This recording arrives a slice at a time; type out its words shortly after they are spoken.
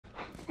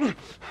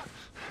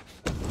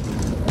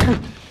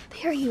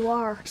There you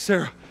are.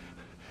 Sarah,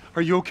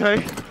 are you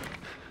okay?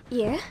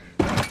 Yeah?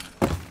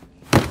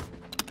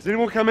 Does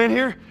anyone come in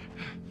here?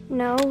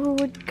 No, who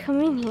would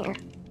come in here?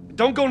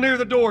 Don't go near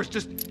the doors.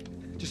 Just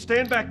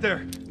stand back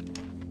there.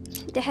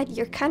 Dad,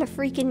 you're kind of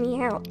freaking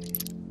me out.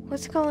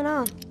 What's going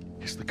on?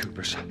 It's the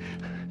Coopers.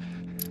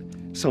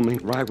 Something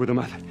ain't right with them.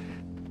 I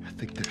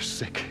think they're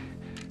sick.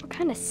 What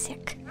kind of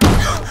sick?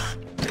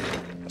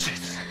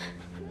 Jesus.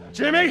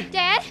 Jimmy!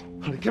 Dad?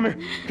 Honey, come here.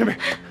 Come here.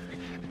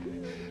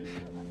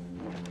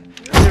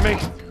 Jimmy!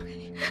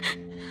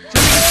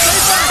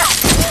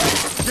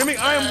 Jimmy,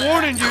 I am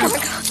warning you!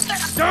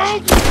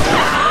 Don't!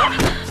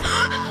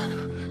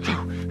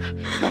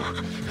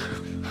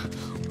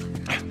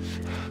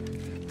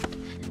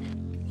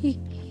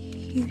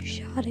 You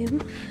shot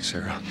him?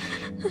 Sarah.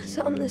 I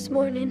saw him this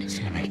morning.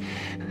 Listen to me.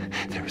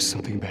 There is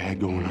something bad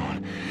going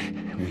on.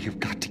 And we have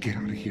got to get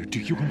out of here. Do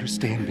you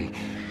understand me?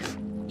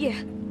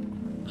 Yeah.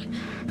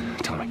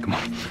 Tommy, come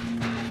on.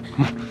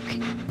 Come on.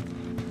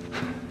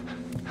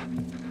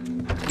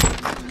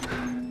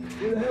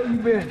 Where the hell you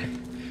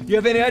been? You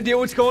have any idea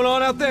what's going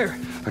on out there?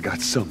 I got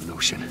some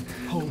notion.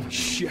 Holy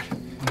shit.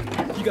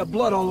 You got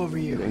blood all over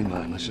you. It ain't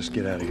mine. Let's just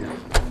get out of here.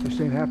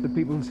 This ain't half the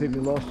people in the city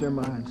lost their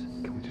minds.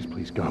 Can we just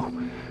please go?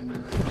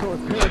 Or a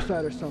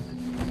parasite or something.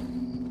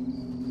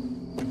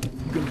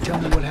 You gonna tell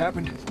me what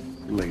happened?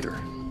 Later.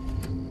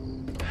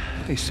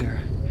 Hey,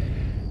 Sarah.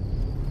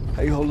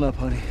 How you holding up,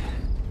 honey?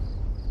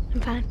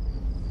 I'm fine.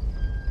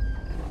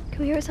 Can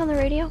we hear us on the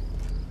radio?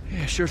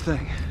 Yeah, sure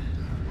thing.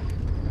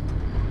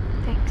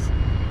 Thanks.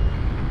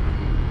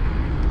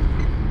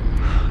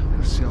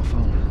 No cell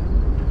phone.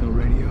 No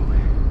radio.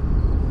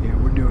 Yeah,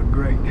 we're doing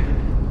great. A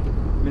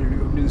minute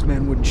ago,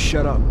 newsman wouldn't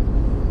shut up.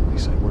 They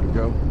said where to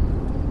go?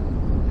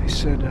 They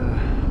said,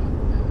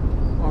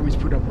 Army's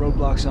put up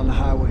roadblocks on the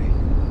highway.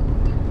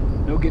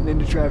 No getting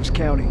into Travis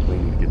County. We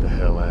need to get the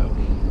hell out.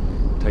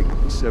 Take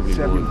 71.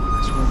 71,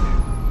 that's one.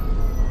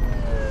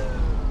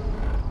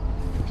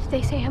 Did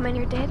they say how many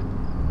are dead?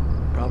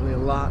 Probably a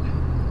lot.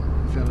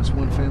 Found this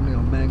one family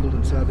all mangled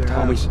inside their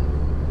house.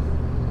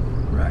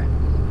 Right.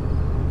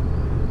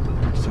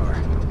 Sorry.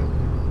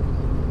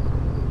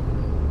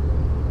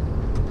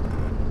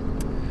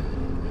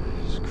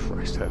 Jesus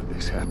Christ, how did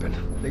this happen?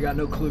 They got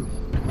no clue.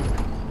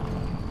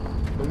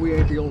 But we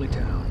ain't the only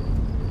town.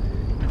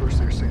 First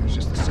they're saying it's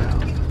just the South.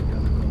 Now they're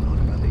going on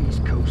about the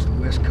East Coast, the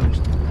West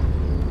Coast.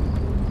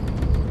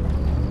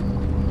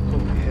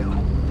 Holy hell.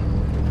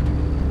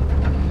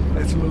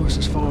 That's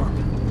Lewis's farm.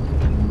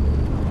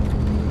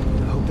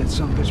 I hope that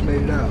son of a bitch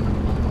made it out.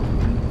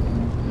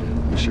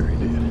 I'm sure he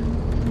did.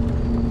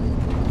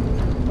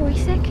 Were we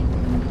sick?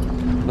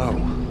 No,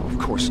 of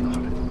course not.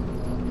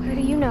 How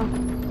do you know?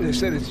 They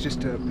said it's just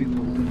people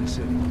in the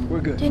city.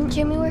 We're good. Didn't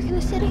Jimmy work in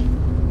the city?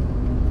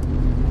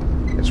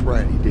 That's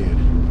right, he did.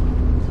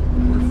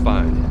 We're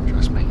fine,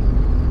 trust me.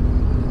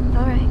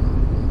 All right.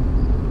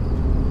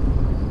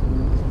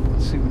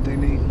 Let's see what they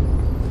need.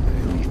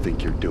 What do you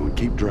think you're doing?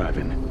 Keep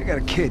driving. They got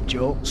a kid,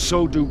 Joel.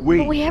 So do we.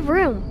 But we have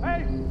room.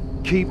 Hey!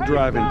 Keep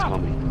driving, stop!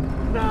 Tommy.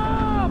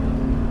 Stop!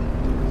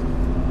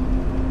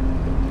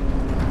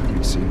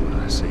 You've seen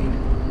what I've seen.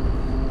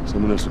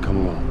 Someone else will come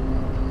along.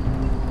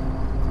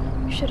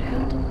 You should have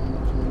helped.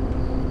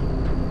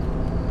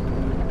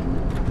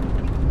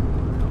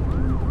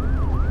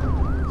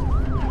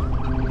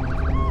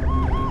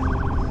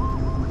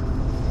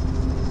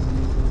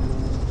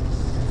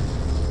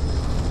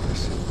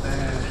 This is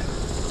bad.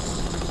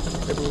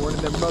 Everyone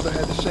and their mother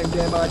had the same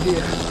damn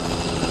idea.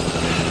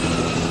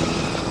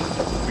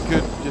 We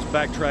could just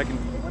backtrack and...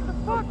 What the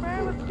fuck,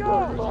 man? Let's go!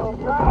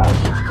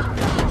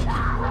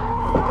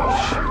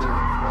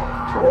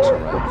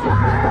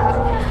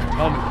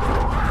 Tommy!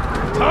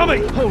 Tommy!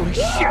 Holy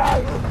shit!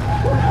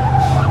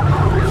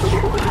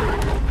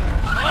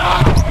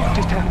 What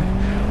just happened?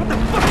 What the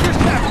fuck just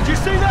happened? Did you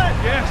see that?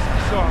 Yes, I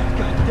saw it.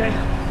 God damn.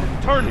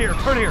 Turn here,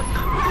 turn here.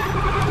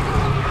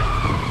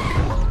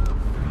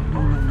 No.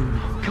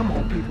 Come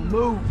on, people,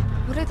 move.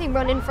 What are they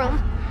running from?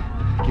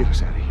 Get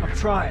us out of here. I'll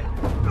try it.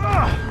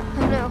 Oh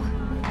no.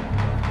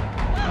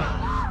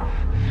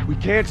 We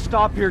can't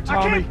stop here, Tommy.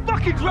 I can't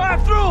fucking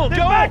drive through them, Then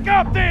Joel! back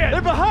up then!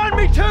 They're behind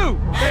me, too!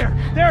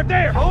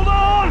 There! Hold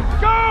on!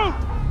 Go!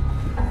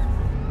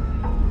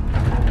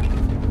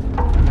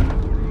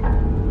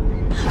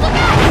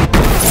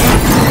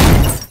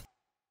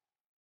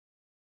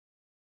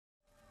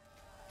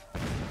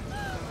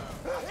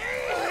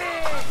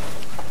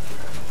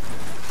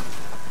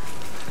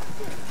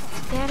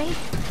 Daddy?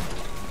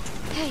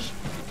 Hey.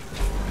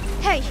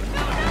 Hey!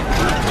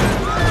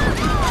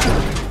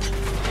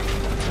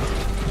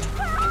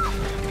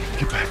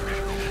 Get back,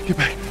 Rick. Get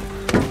back.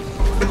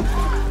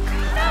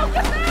 No,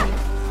 get back!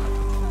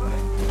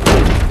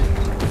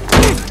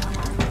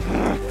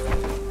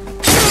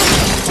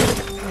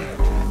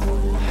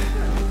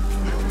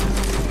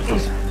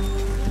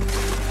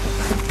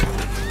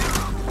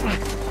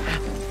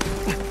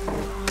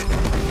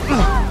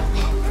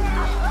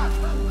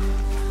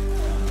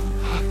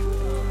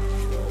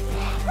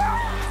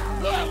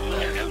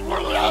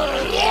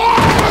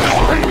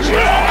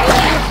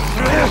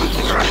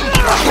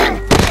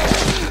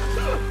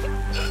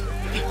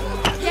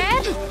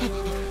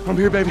 I'm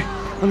here, baby.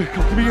 I'm here.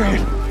 Come, give me your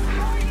hand.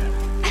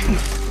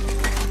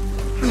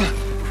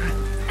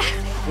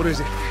 What is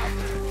it?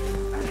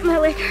 My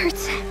leg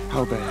hurts.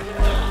 How bad?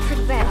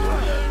 Pretty bad.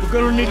 We're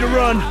gonna need to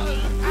run.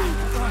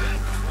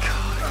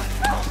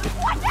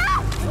 Watch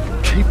out!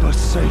 Keep us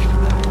safe.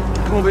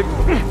 Come on, baby.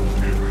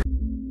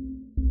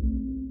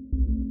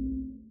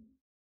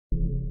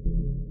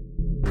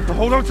 Now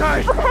hold on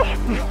tight.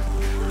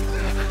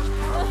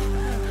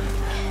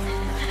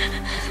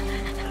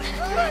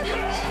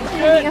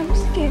 Daddy, I'm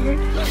scared.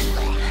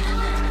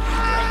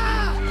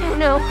 Oh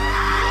no.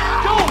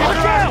 Go!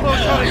 Watch out!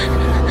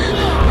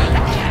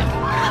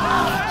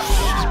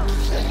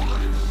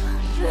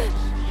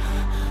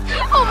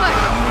 Oh my!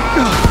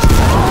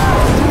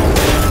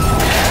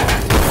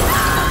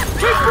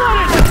 Keep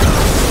running!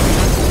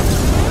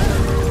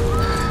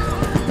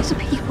 These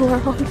people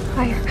are on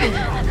fire.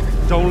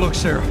 Don't look,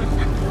 Sarah.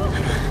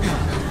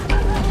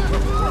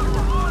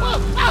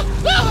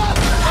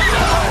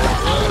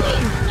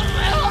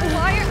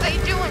 Why are they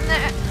doing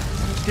that?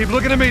 Keep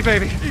looking at me,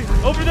 baby.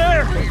 Over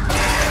there!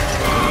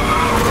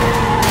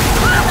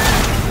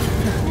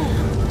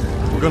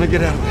 We're gonna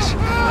get out of this. I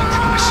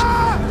promise.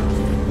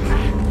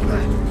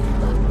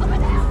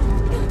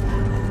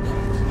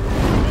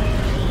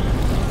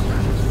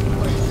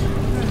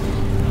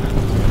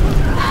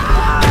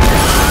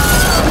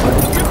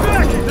 Get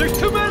back! There's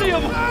too many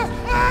of them!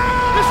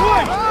 This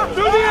way!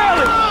 Through the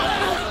alley!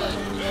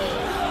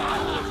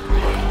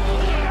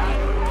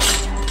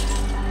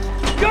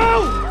 Go!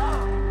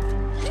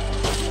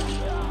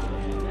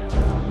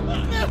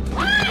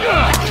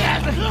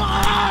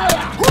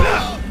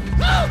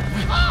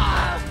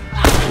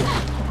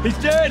 He's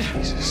dead!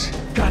 Jesus.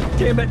 God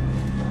damn it!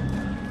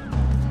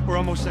 We're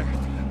almost there.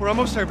 We're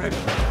almost there, baby.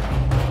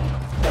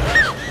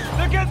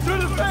 They're getting through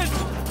the fence!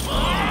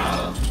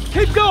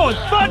 Keep going!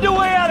 Find a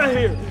way out of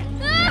here!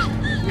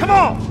 Come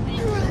on!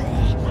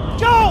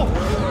 Go!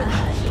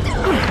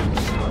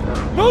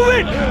 Move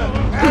it!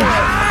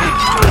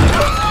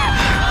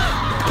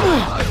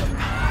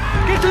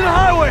 Get to the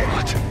highway!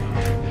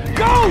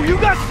 Go! You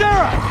got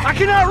Sarah! I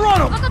cannot run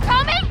him! Uncle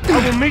Tommy? I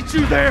will meet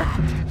you there!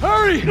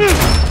 Hurry!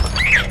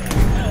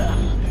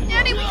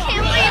 Daddy, we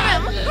can't leave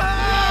him.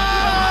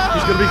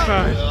 He's gonna be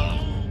fine.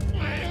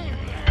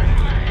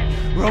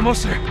 We're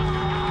almost there.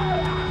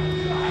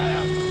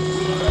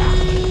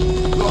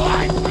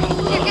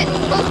 You're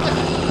getting closer.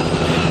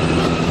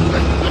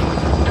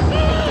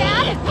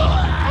 Dad?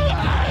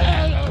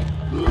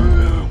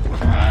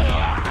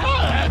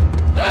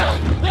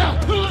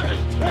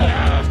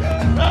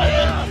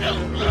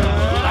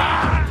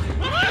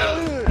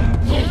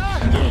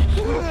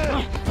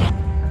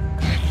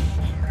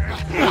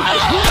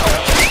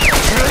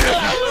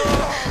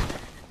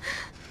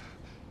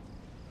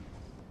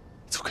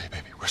 It's okay,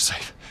 baby. We're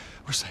safe.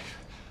 We're safe.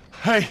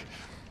 Hey,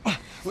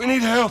 we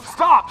need help.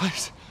 Stop!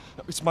 Please.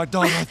 It's my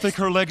daughter. I think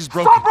her leg is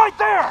broken. Stop right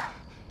there!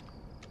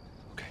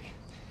 Okay.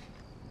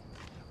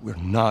 We're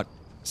not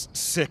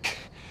sick.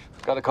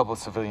 Got a couple of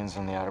civilians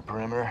on the outer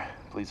perimeter.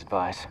 Please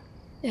advise.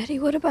 Daddy,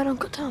 what about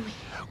Uncle Tommy?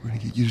 We're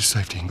gonna get you to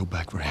safety and go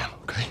back for him,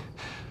 okay?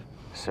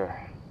 Sir,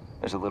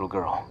 there's a little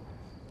girl.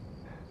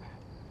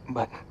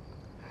 But...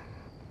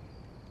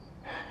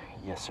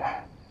 Yes,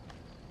 sir.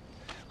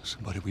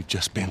 Listen, buddy, we've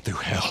just been through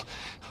hell.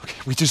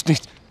 Okay, we just need...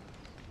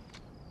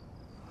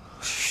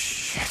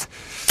 Shit.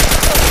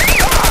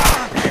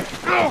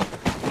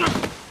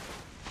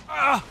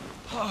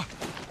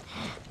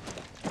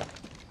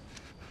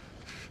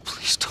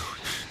 Please don't.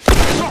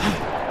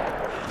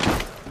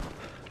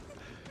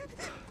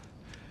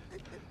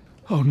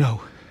 Oh,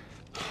 no.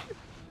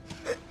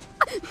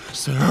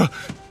 Sarah.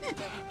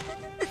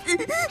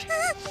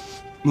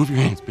 Move your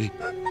hands, baby.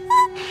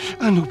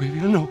 I know, baby,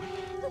 I know.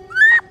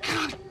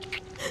 God.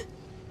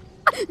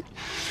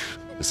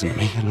 Listen to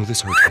me, I know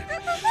this hurts, baby.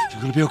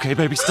 You're gonna be okay,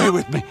 baby. Stay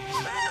with me.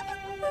 All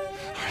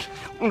right,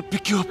 I'm gonna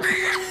pick you up.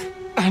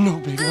 I know,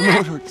 baby, I know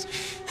it hurts.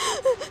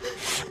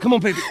 Come on,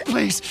 baby,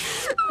 please.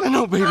 I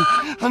know, baby,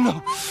 I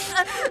know.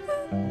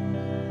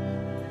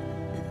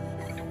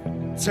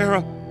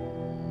 Sarah.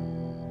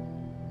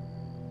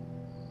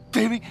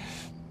 Baby.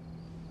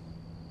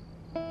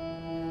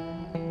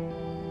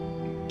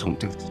 Don't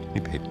do this to me,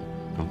 baby.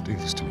 Don't do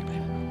this to me, baby.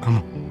 Come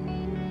on.